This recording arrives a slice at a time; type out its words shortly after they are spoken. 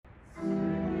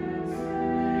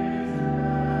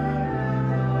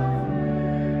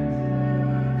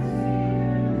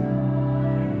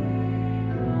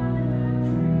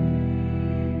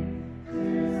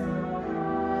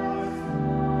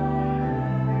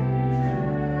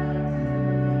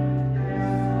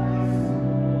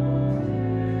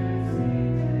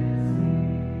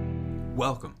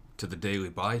Welcome to the Daily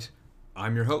Bite.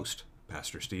 I'm your host,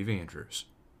 Pastor Steve Andrews.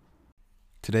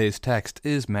 Today's text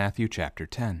is Matthew chapter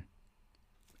 10.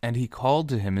 And he called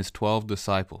to him his 12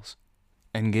 disciples,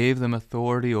 and gave them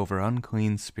authority over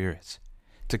unclean spirits,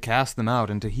 to cast them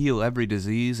out and to heal every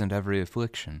disease and every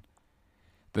affliction.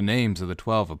 The names of the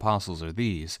 12 apostles are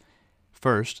these: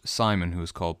 first, Simon, who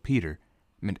is called Peter,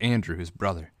 and Andrew his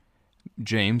brother,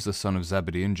 James the son of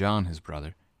Zebedee and John his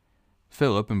brother,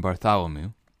 Philip and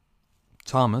Bartholomew,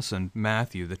 Thomas and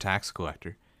Matthew the tax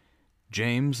collector,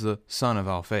 James the son of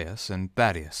Alphaeus and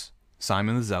Thaddeus,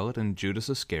 Simon the zealot, and Judas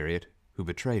Iscariot, who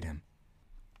betrayed him.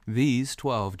 These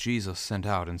 12 Jesus sent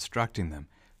out, instructing them,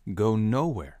 "Go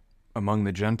nowhere among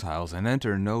the Gentiles, and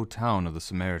enter no town of the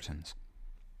Samaritans,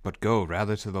 but go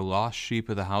rather to the lost sheep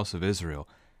of the house of Israel,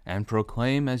 and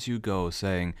proclaim as you go,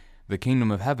 saying, The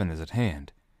kingdom of heaven is at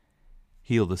hand.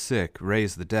 Heal the sick,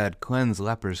 raise the dead, cleanse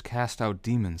lepers, cast out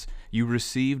demons. You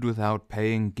received without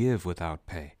paying, give without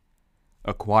pay.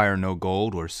 Acquire no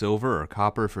gold or silver or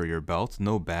copper for your belt,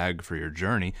 no bag for your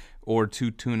journey, or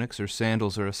 2 tunics or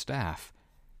sandals or a staff,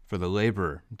 for the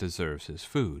laborer deserves his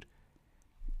food.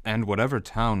 And whatever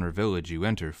town or village you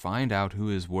enter, find out who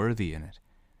is worthy in it,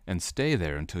 and stay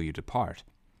there until you depart.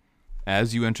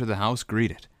 As you enter the house,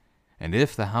 greet it, and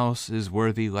if the house is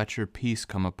worthy, let your peace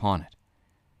come upon it.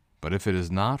 But if it is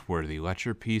not worthy, let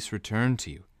your peace return to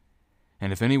you.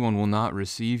 And if anyone will not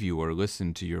receive you or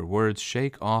listen to your words,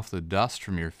 shake off the dust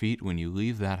from your feet when you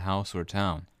leave that house or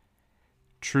town.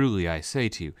 Truly I say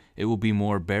to you, it will be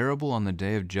more bearable on the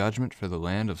day of judgment for the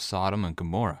land of Sodom and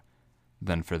Gomorrah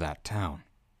than for that town.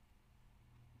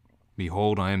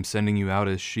 Behold, I am sending you out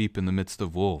as sheep in the midst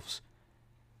of wolves.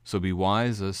 So be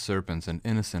wise as serpents and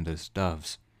innocent as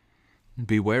doves.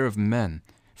 Beware of men,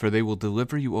 for they will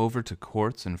deliver you over to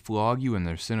courts and flog you in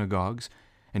their synagogues,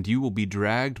 and you will be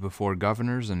dragged before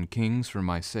governors and kings for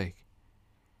my sake,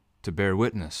 to bear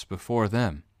witness before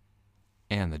them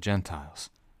and the Gentiles.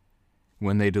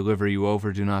 When they deliver you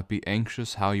over, do not be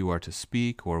anxious how you are to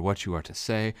speak or what you are to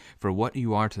say, for what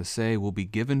you are to say will be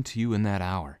given to you in that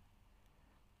hour.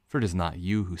 For it is not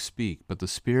you who speak, but the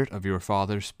Spirit of your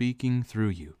Father speaking through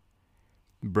you.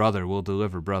 Brother will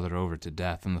deliver brother over to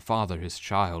death, and the father his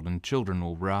child, and children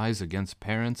will rise against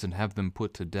parents and have them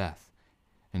put to death.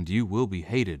 And you will be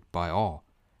hated by all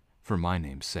for my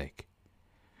name's sake.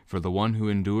 For the one who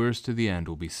endures to the end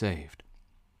will be saved.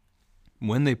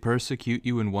 When they persecute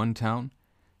you in one town,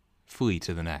 flee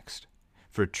to the next.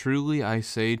 For truly I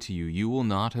say to you, you will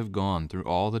not have gone through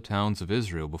all the towns of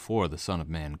Israel before the Son of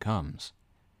Man comes.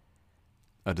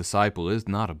 A disciple is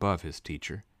not above his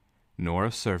teacher, nor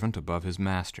a servant above his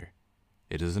master.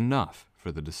 It is enough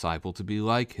for the disciple to be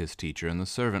like his teacher, and the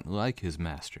servant like his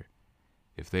master.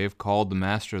 If they have called the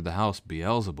master of the house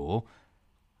Beelzebul,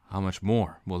 how much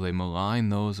more will they malign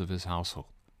those of his household?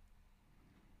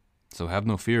 So have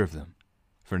no fear of them,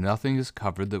 for nothing is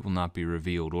covered that will not be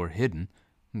revealed, or hidden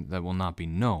that will not be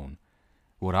known.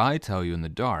 What I tell you in the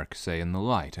dark, say in the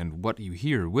light, and what you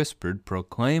hear whispered,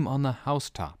 proclaim on the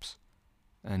housetops.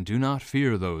 And do not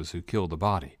fear those who kill the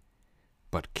body,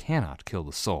 but cannot kill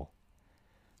the soul.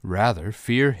 Rather,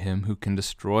 fear him who can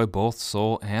destroy both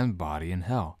soul and body in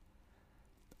hell.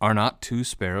 Are not 2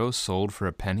 sparrows sold for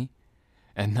a penny?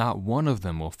 And not one of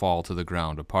them will fall to the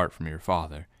ground apart from your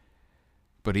Father.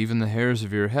 But even the hairs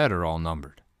of your head are all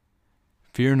numbered.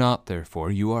 Fear not,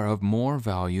 therefore, you are of more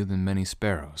value than many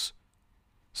sparrows.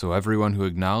 So everyone who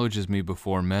acknowledges me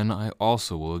before men, I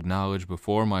also will acknowledge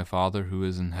before my Father who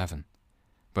is in heaven.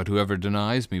 But whoever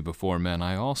denies me before men,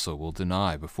 I also will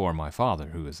deny before my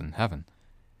Father who is in heaven.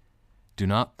 Do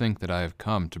not think that I have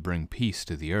come to bring peace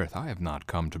to the earth. I have not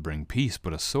come to bring peace,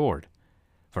 but a sword.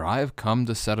 For I have come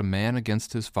to set a man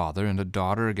against his father, and a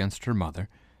daughter against her mother,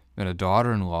 and a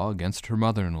daughter-in-law against her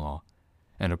mother-in-law.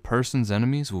 And a person's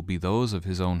enemies will be those of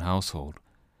his own household.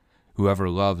 Whoever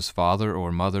loves father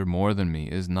or mother more than me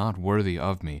is not worthy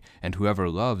of me, and whoever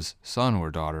loves son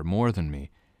or daughter more than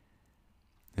me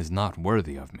is not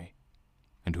worthy of me.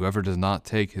 And whoever does not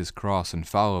take his cross and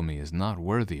follow me is not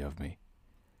worthy of me.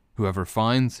 Whoever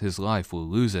finds his life will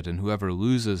lose it, and whoever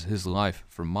loses his life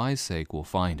for my sake will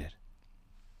find it.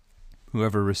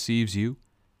 Whoever receives you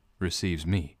receives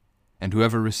me, and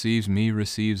whoever receives me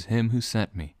receives him who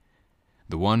sent me.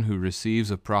 The one who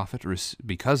receives a prophet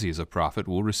because he is a prophet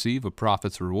will receive a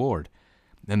prophet's reward,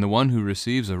 and the one who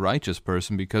receives a righteous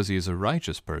person because he is a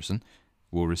righteous person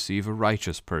will receive a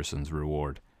righteous person's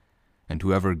reward. And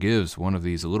whoever gives one of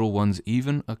these little ones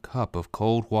even a cup of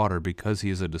cold water because he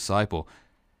is a disciple,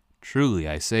 truly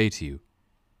I say to you,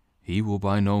 he will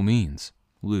by no means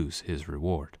lose his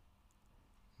reward.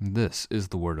 This is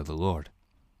the word of the Lord.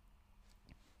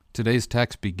 Today's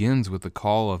text begins with the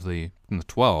call of the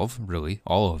 12, really,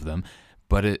 all of them,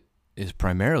 but it is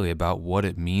primarily about what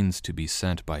it means to be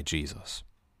sent by Jesus.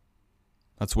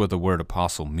 That's what the word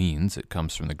apostle means. It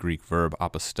comes from the Greek verb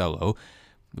apostello,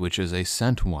 which is a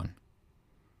sent one.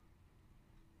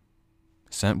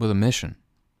 Sent with a mission.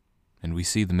 And we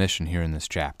see the mission here in this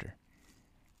chapter.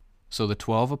 So the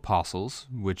 12 apostles,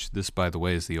 which this, by the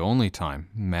way, is the only time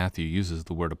Matthew uses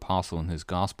the word apostle in his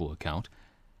gospel account,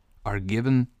 are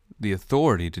given the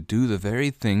authority to do the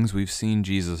very things we've seen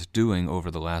Jesus doing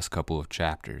over the last couple of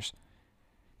chapters.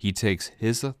 He takes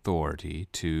his authority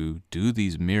to do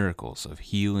these miracles of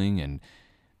healing and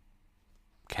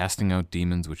casting out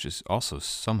demons, which is also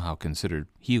somehow considered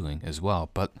healing as well,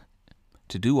 but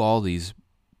to do all these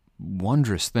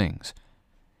wondrous things,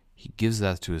 he gives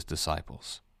that to his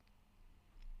disciples.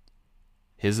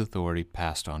 His authority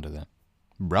passed on to them.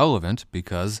 Relevant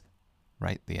because,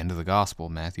 right, the end of the gospel,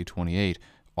 Matthew 28,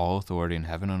 all authority in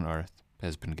heaven and earth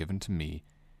has been given to me.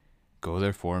 Go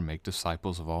therefore and make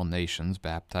disciples of all nations,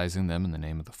 baptizing them in the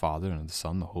name of the Father and of the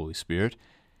Son and the Holy Spirit,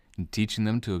 and teaching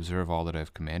them to observe all that I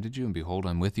have commanded you, and behold,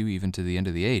 I'm with you even to the end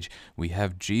of the age. We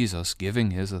have Jesus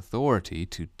giving his authority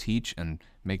to teach and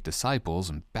make disciples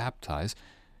and baptize,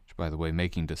 which, by the way,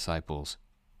 making disciples,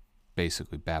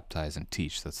 basically baptize and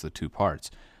teach, that's the two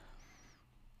parts.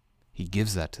 He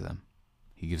gives that to them.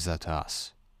 He gives that to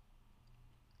us.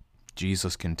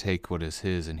 Jesus can take what is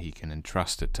his and he can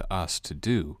entrust it to us to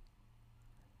do.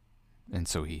 And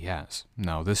so he has.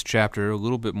 Now, this chapter, a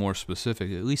little bit more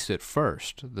specific, at least at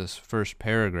first. This first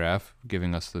paragraph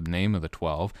giving us the name of the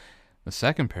 12. The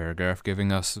second paragraph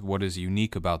giving us what is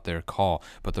unique about their call.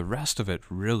 But the rest of it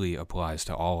really applies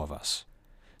to all of us.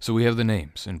 So we have the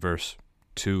names in verse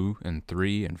 2 and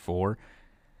 3 and 4.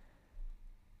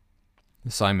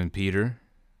 Simon Peter,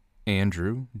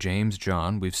 Andrew, James,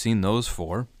 John. We've seen those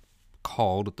four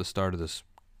called at the start of this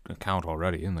account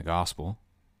already in the gospel.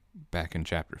 Back in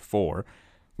chapter 4.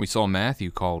 We saw Matthew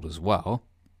called as well,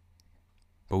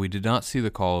 but we did not see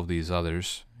the call of these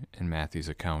others in Matthew's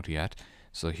account yet.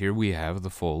 So here we have the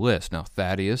full list. Now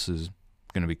Thaddeus is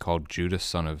going to be called Judas,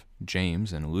 son of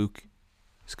James, in Luke's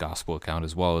gospel account,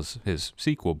 as well as his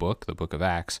sequel book, the book of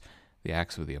Acts, the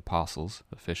Acts of the Apostles,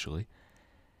 officially.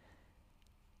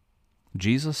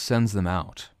 Jesus sends them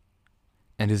out,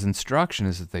 and his instruction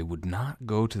is that they would not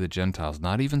go to the Gentiles,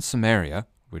 not even Samaria,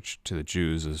 which to the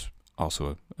Jews is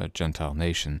also a Gentile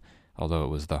nation, although it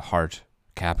was the heart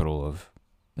capital of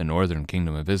the northern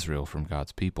kingdom of Israel from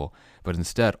God's people, but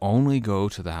instead only go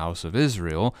to the house of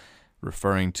Israel,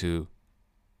 referring to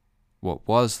what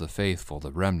was the faithful,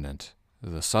 the remnant,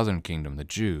 the southern kingdom, the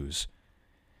Jews.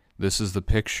 This is the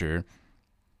picture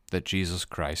that Jesus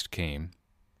Christ came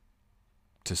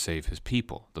to save his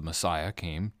people. The Messiah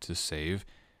came to save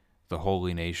the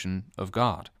holy nation of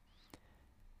God.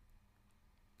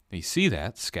 You see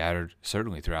that scattered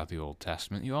certainly throughout the Old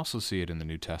Testament. You also see it in the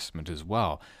New Testament as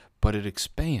well, but it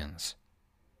expands.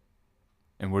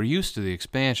 And we're used to the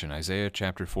expansion. Isaiah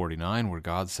chapter 49, where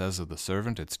God says of the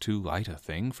servant, it's too light a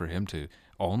thing for him to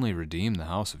only redeem the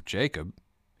house of Jacob.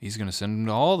 He's going to send him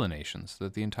to all the nations,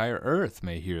 that the entire earth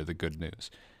may hear the good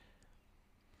news.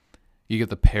 You get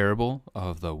the parable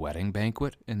of the wedding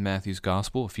banquet in Matthew's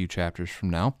gospel a few chapters from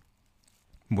now,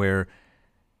 where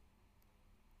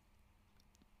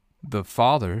the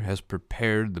Father has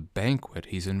prepared the banquet.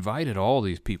 He's invited all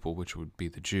these people, which would be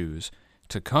the Jews,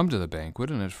 to come to the banquet,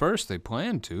 and at first they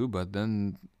plan to, but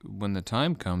then when the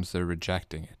time comes, they're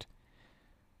rejecting it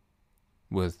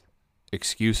with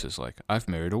excuses like, I've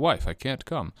married a wife, I can't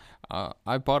come.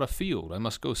 I bought a field, I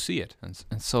must go see it, and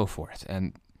so forth.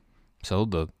 And so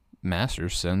the master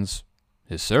sends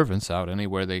his servants out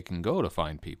anywhere they can go to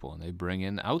find people, and they bring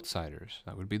in outsiders.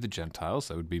 That would be the Gentiles,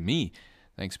 that would be me,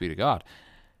 thanks be to God.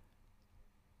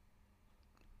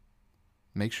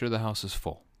 Make sure the house is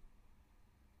full.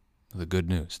 The good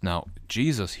news. Now,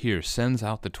 Jesus here sends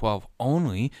out the 12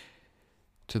 only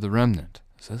to the remnant.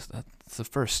 So that's the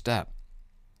first step.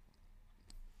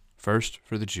 First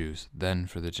for the Jews, then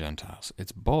for the Gentiles.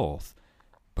 It's both,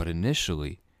 but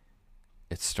initially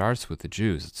it starts with the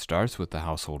Jews. It starts with the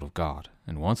household of God.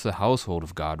 And once the household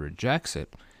of God rejects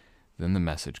it, then the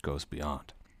message goes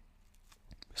beyond.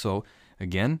 So,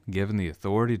 again, given the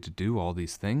authority to do all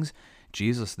these things,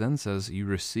 Jesus then says, you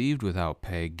received without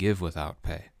pay, give without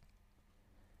pay.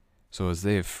 So as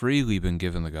they have freely been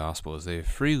given the gospel, as they have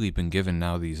freely been given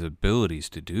now these abilities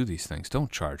to do these things, don't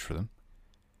charge for them.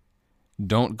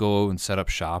 Don't go and set up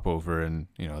shop over in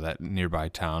that nearby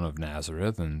town of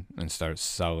Nazareth and start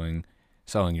selling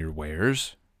your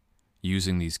wares,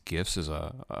 using these gifts as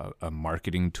a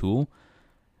marketing tool.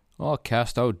 I'll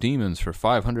cast out demons for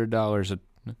 $500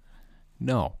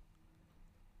 No.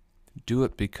 Do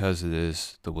it because it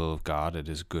is the will of God, it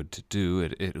is good to do,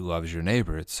 it loves your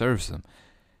neighbor, it serves them.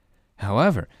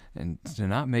 However, and to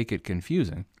not make it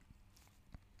confusing,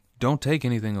 don't take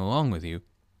anything along with you.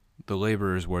 The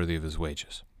laborer is worthy of his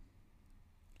wages.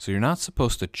 So you're not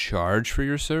supposed to charge for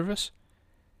your service,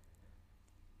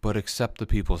 but accept the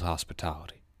people's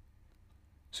hospitality.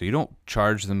 So you don't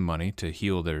charge them money to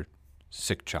heal their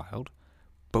sick child,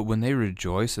 but when they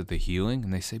rejoice at the healing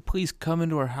and they say, please come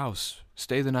into our house,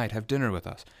 stay the night, have dinner with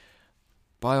us,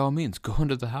 by all means, go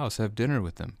into the house, have dinner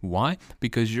with them. Why?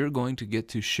 Because you're going to get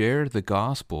to share the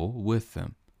gospel with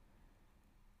them.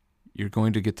 You're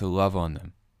going to get to love on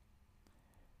them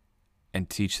and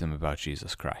teach them about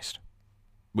Jesus Christ,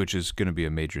 which is going to be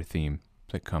a major theme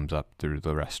that comes up through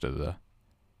the rest of the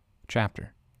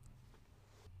chapter.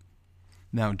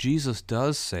 Now, Jesus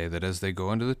does say that as they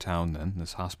go into the town, then,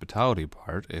 this hospitality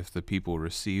part, if the people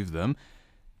receive them,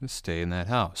 stay in that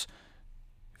house.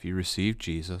 If you receive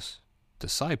Jesus,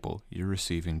 disciple, you're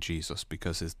receiving Jesus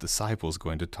because his disciple is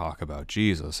going to talk about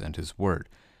Jesus and his word.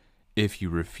 If you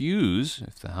refuse,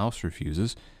 if the house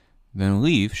refuses, then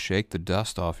leave, shake the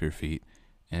dust off your feet,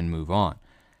 and move on.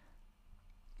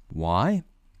 Why?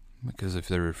 Because if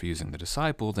they're refusing the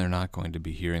disciple, they're not going to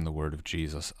be hearing the word of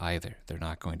Jesus either. They're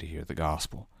not going to hear the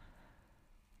gospel.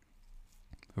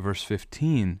 Verse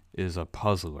 15 is a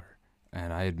puzzler,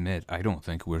 and I admit I don't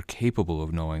think we're capable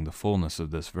of knowing the fullness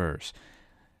of this verse.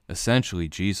 Essentially,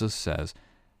 Jesus says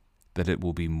that it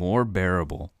will be more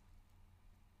bearable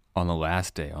on the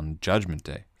last day, on Judgment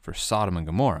Day, for Sodom and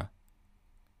Gomorrah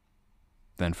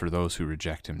than for those who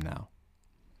reject him now.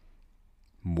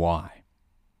 Why?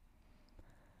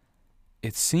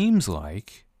 It seems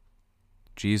like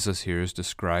Jesus here is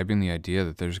describing the idea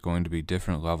that there's going to be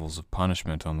different levels of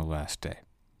punishment on the last day.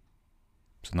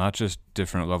 So not just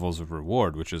different levels of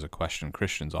reward, which is a question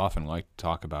Christians often like to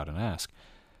talk about and ask,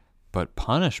 but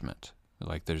punishment.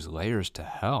 Like there's layers to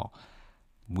hell.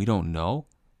 We don't know.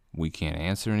 We can't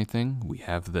answer anything. We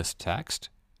have this text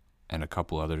and a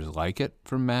couple others like it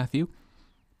from Matthew,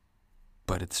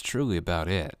 but it's truly about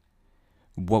it.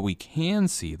 What we can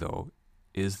see, though,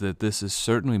 is that this is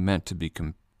certainly meant to be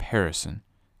comparison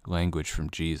language from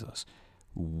Jesus.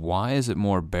 Why is it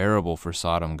more bearable for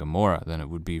Sodom and Gomorrah than it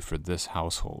would be for this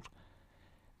household?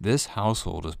 This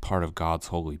household is part of God's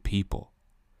holy people.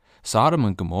 Sodom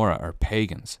and Gomorrah are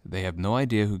pagans. They have no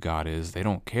idea who God is. They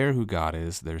don't care who God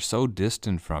is. They're so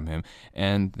distant from him,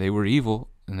 and they were evil,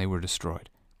 and they were destroyed.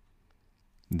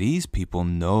 These people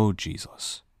know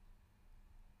Jesus.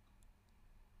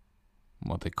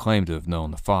 Well, they claim to have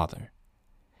known the Father.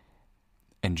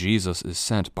 And Jesus is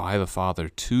sent by the Father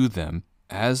to them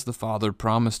as the Father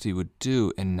promised he would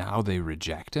do, and now they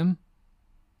reject him?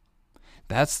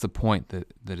 That's the point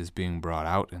that is being brought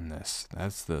out in this.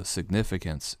 That's the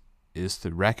significance, is to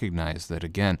recognize that,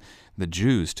 again, the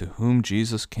Jews to whom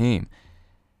Jesus came,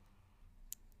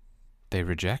 they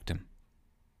reject him.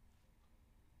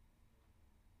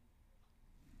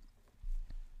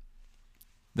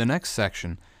 The next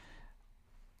section,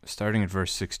 starting at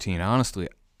verse 16, honestly,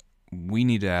 we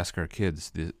need to ask our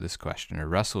kids this question or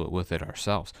wrestle with it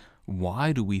ourselves.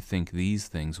 Why do we think these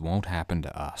things won't happen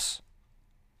to us?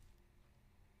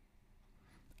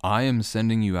 I am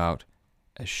sending you out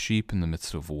as sheep in the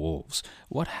midst of wolves.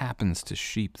 What happens to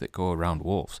sheep that go around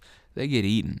wolves? They get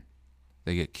eaten.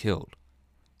 They get killed.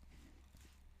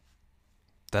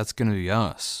 That's going to be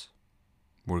us.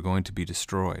 We're going to be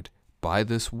destroyed by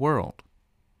this world.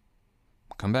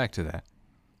 I'll come back to that.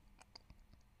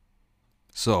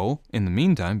 So, in the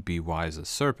meantime, be wise as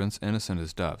serpents, innocent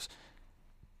as doves.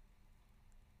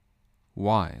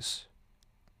 Wise.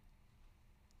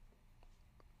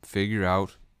 Figure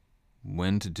out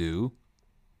when to do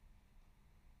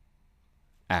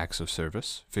acts of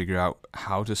service. Figure out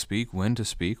how to speak, when to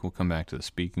speak. We'll come back to the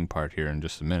speaking part here in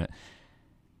just a minute.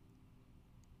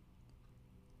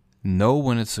 Know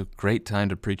when it's a great time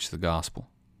to preach the gospel.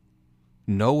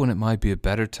 Know when it might be a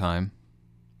better time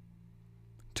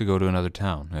to go to another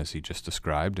town, as he just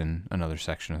described in another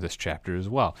section of this chapter as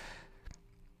well.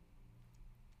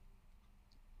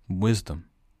 Wisdom.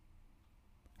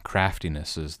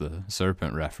 Craftiness is the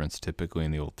serpent reference typically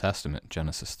in the Old Testament,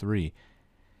 Genesis 3.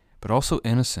 But also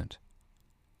innocent.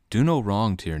 Do no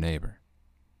wrong to your neighbor.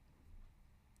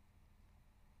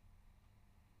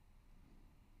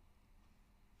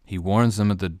 He warns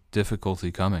them of the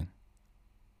difficulty coming.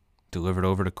 Delivered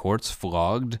over to courts,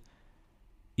 flogged,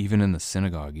 even in the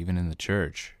synagogue, even in the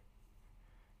church.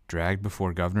 Dragged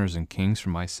before governors and kings for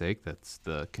my sake. That's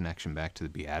the connection back to the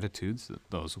Beatitudes, that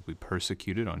those will be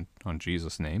persecuted on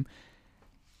Jesus' name.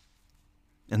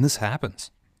 And this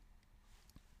happens.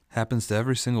 Happens to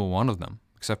every single one of them,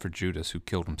 except for Judas, who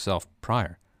killed himself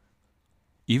prior.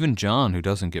 Even John, who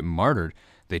doesn't get martyred,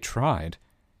 they tried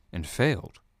and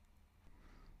failed.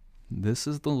 This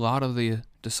is the lot of the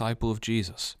disciple of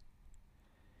Jesus.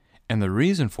 And the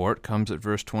reason for it comes at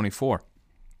verse 24.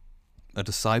 A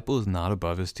disciple is not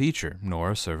above his teacher,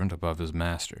 nor a servant above his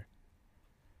master.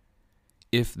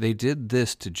 If they did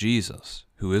this to Jesus,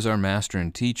 who is our master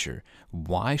and teacher,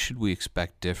 why should we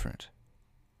expect different?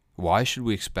 Why should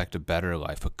we expect a better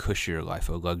life, a cushier life,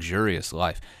 a luxurious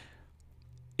life?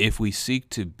 If we seek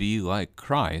to be like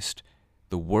Christ,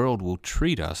 the world will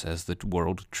treat us as the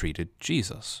world treated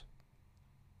Jesus.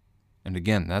 And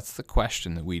again, that's the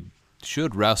question that we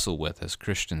should wrestle with as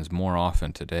Christians more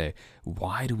often today.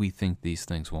 Why do we think these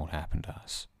things won't happen to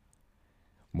us?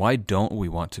 Why don't we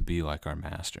want to be like our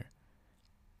master?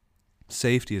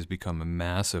 Safety has become a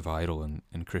massive idol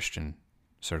in Christian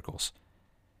circles.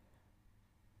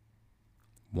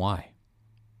 Why?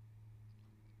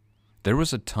 There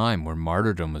was a time where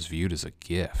martyrdom was viewed as a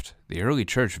gift. The early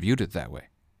church viewed it that way,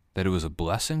 that it was a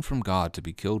blessing from God to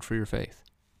be killed for your faith.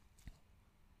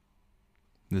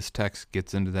 This text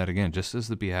gets into that again, just as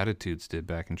the Beatitudes did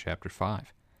back in chapter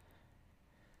 5.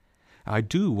 I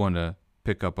do want to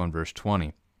pick up on verse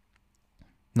 20,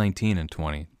 19 and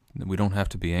 20. We don't have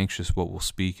to be anxious what we'll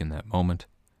speak in that moment,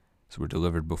 as we're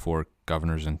delivered before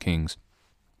governors and kings.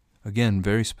 Again,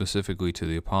 very specifically to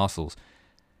the apostles,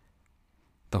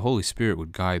 the Holy Spirit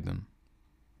would guide them.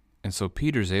 And so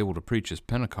Peter's able to preach his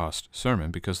Pentecost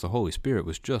sermon because the Holy Spirit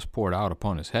was just poured out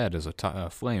upon his head as a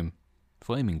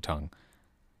flaming tongue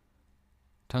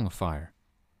of fire.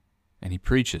 And he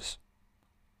preaches.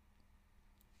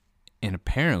 And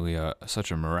apparently such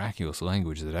a miraculous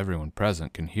language that everyone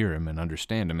present can hear him and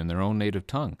understand him in their own native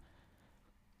tongue.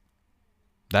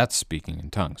 That's speaking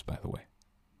in tongues, by the way.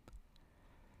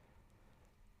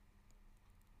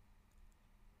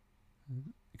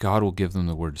 God will give them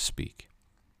the word to speak.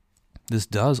 This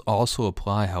does also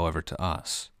apply, however, to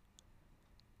us,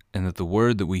 and that the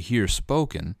word that we hear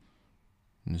spoken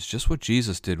is just what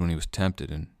Jesus did when he was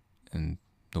tempted in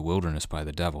the wilderness by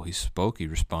the devil. He spoke, he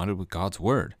responded with God's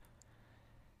word.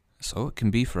 So it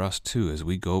can be for us too, as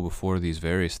we go before these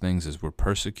various things, as we're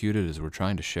persecuted, as we're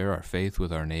trying to share our faith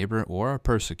with our neighbor or our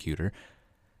persecutor,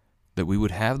 that we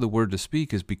would have the word to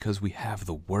speak is because we have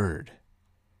the word,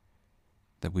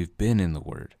 that we've been in the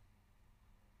word.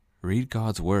 Read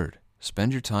God's word.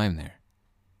 Spend your time there.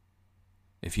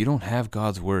 If you don't have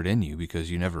God's word in you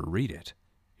because you never read it,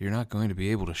 you're not going to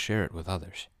be able to share it with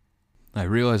others. I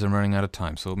realize I'm running out of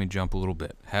time, so let me jump a little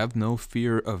bit. Have no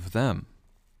fear of them.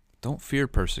 Don't fear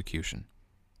persecution.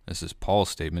 This is Paul's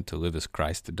statement: to live as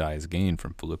Christ, to die as gain,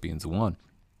 from Philippians 1.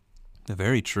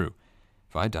 Very true.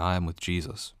 If I die, I'm with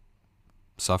Jesus.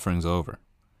 Suffering's over.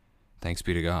 Thanks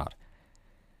be to God.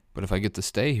 But if I get to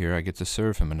stay here, I get to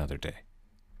serve him another day.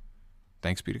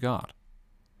 Thanks be to God.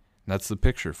 That's the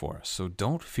picture for us. So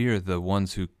don't fear the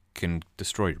ones who can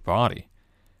destroy your body.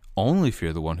 Only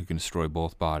fear the one who can destroy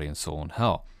both body and soul in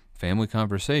hell. Family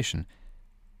conversation.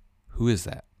 Who is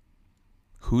that?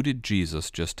 Who did Jesus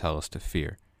just tell us to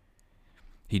fear?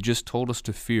 He just told us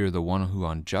to fear the one who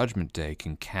on Judgment Day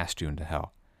can cast you into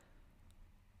hell.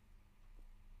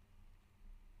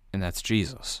 And that's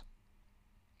Jesus.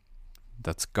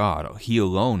 That's God. He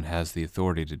alone has the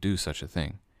authority to do such a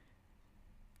thing.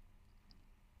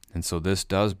 And so this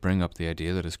does bring up the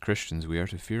idea that as Christians we are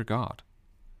to fear God.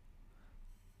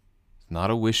 It's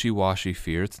not a wishy-washy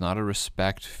fear. It's not a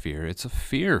respect fear. It's a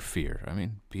fear. I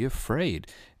mean, be afraid.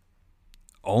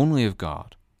 Only of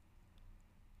God.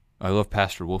 I love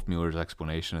Pastor Wolfmueller's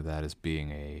explanation of that as being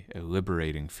a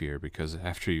liberating fear, because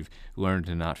after you've learned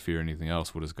to not fear anything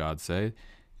else, what does God say?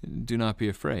 Do not be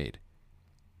afraid.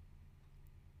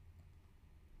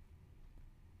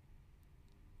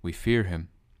 We fear him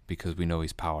because we know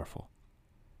he's powerful.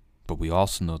 But we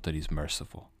also know that he's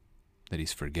merciful, that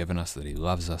he's forgiven us, that he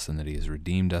loves us, and that he has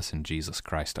redeemed us in Jesus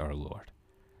Christ our Lord.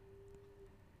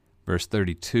 Verse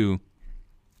 32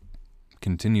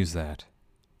 continues that,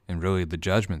 and really the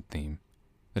judgment theme,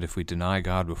 that if we deny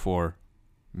God before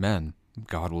men,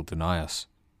 God will deny us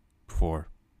before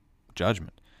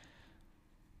judgment.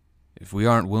 If we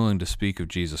aren't willing to speak of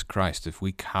Jesus Christ, if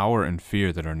we cower in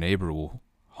fear that our neighbor will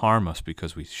harm us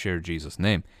because we share Jesus'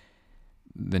 name,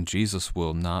 then Jesus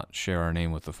will not share our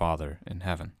name with the Father in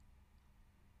heaven.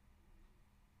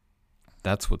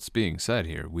 That's what's being said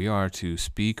here. We are to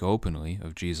speak openly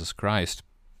of Jesus Christ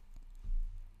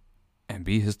and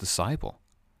be his disciple.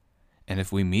 And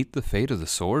if we meet the fate of the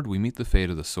sword, we meet the fate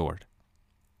of the sword.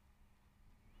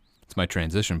 It's my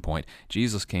transition point.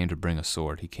 Jesus came to bring a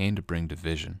sword. He came to bring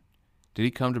division. Did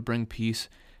he come to bring peace?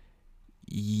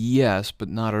 Yes, but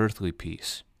not earthly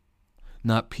peace.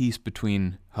 Not peace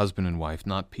between husband and wife,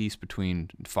 not peace between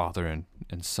father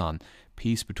and son,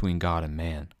 peace between God and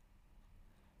man.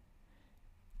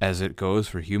 As it goes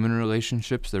for human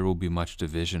relationships, there will be much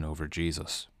division over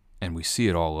Jesus, and we see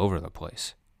it all over the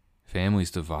place.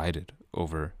 Families divided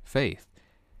over faith.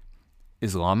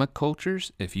 Islamic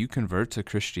cultures, if you convert to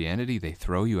Christianity, they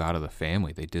throw you out of the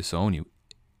family, they disown you.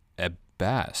 At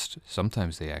best,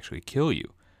 sometimes they actually kill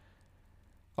you.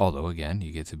 Although, again,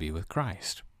 you get to be with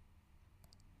Christ.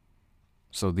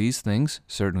 So these things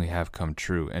certainly have come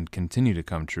true and continue to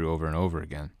come true over and over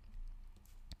again.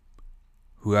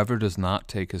 Whoever does not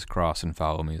take his cross and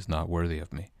follow me is not worthy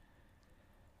of me.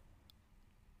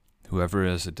 Whoever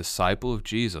is a disciple of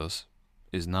Jesus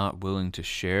is not willing to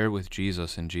share with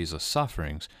Jesus in Jesus'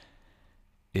 sufferings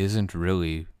isn't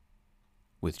really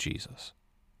with Jesus.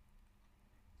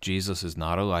 Jesus is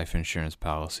not a life insurance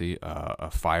policy, a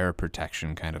fire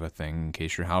protection kind of a thing in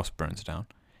case your house burns down.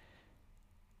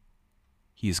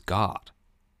 He's God.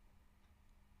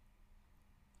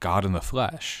 God in the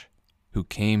flesh, who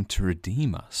came to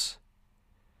redeem us.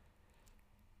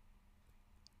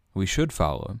 We should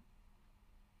follow him.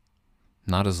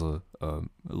 Not as a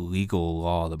legal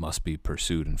law that must be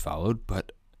pursued and followed,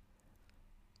 but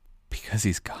because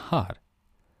he's God.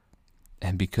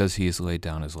 And because he has laid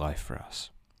down his life for us.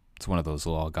 It's one of those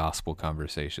law-gospel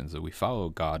conversations that we follow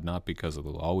God not because of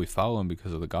the law, we follow him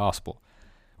because of the gospel.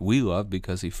 We love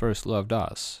because he first loved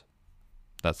us.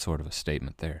 That's sort of a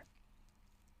statement there.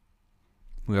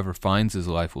 Whoever finds his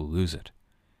life will lose it.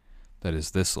 That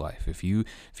is this life. If you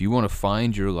want to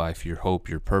find your life, your hope,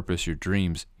 your purpose, your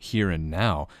dreams here and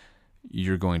now,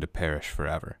 you're going to perish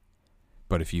forever.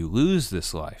 But if you lose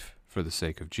this life for the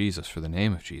sake of Jesus, for the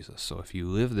name of Jesus, so if you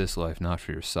live this life not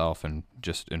for yourself and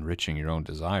just enriching your own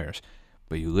desires,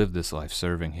 but you live this life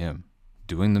serving him,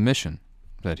 doing the mission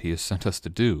that he has sent us to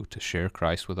do, to share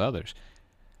Christ with others,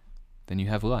 then you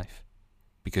have life,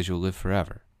 because you'll live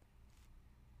forever.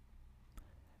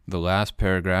 The last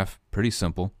paragraph, pretty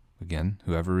simple. Again,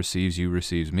 whoever receives you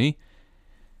receives me,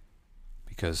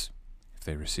 because if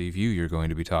they receive you, you're going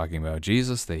to be talking about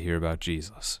Jesus, they hear about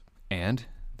Jesus. And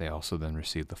they also then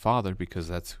receive the Father, because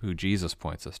that's who Jesus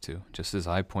points us to. Just as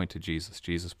I point to Jesus,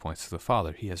 Jesus points to the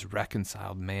Father. He has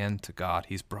reconciled man to God.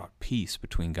 He's brought peace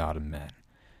between God and man.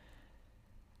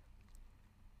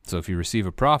 So if you receive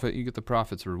a prophet, you get the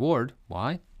prophet's reward.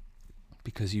 Why?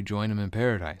 Because you join him in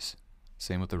paradise.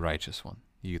 Same with the righteous one.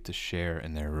 You get to share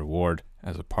in their reward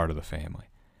as a part of the family.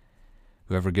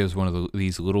 Whoever gives one of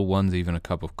these little ones even a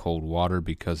cup of cold water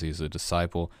because he's a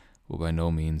disciple will by no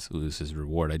means lose his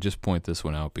reward. I just point this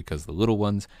one out because the little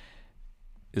ones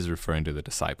is referring to the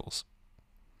disciples.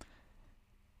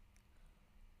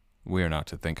 We are not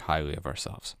to think highly of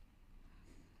ourselves.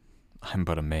 I'm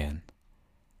but a man,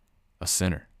 a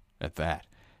sinner at that,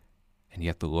 and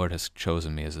yet the Lord has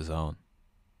chosen me as his own.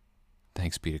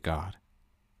 Thanks be to God.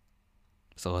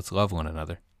 So let's love one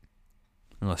another,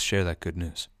 and let's share that good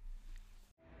news.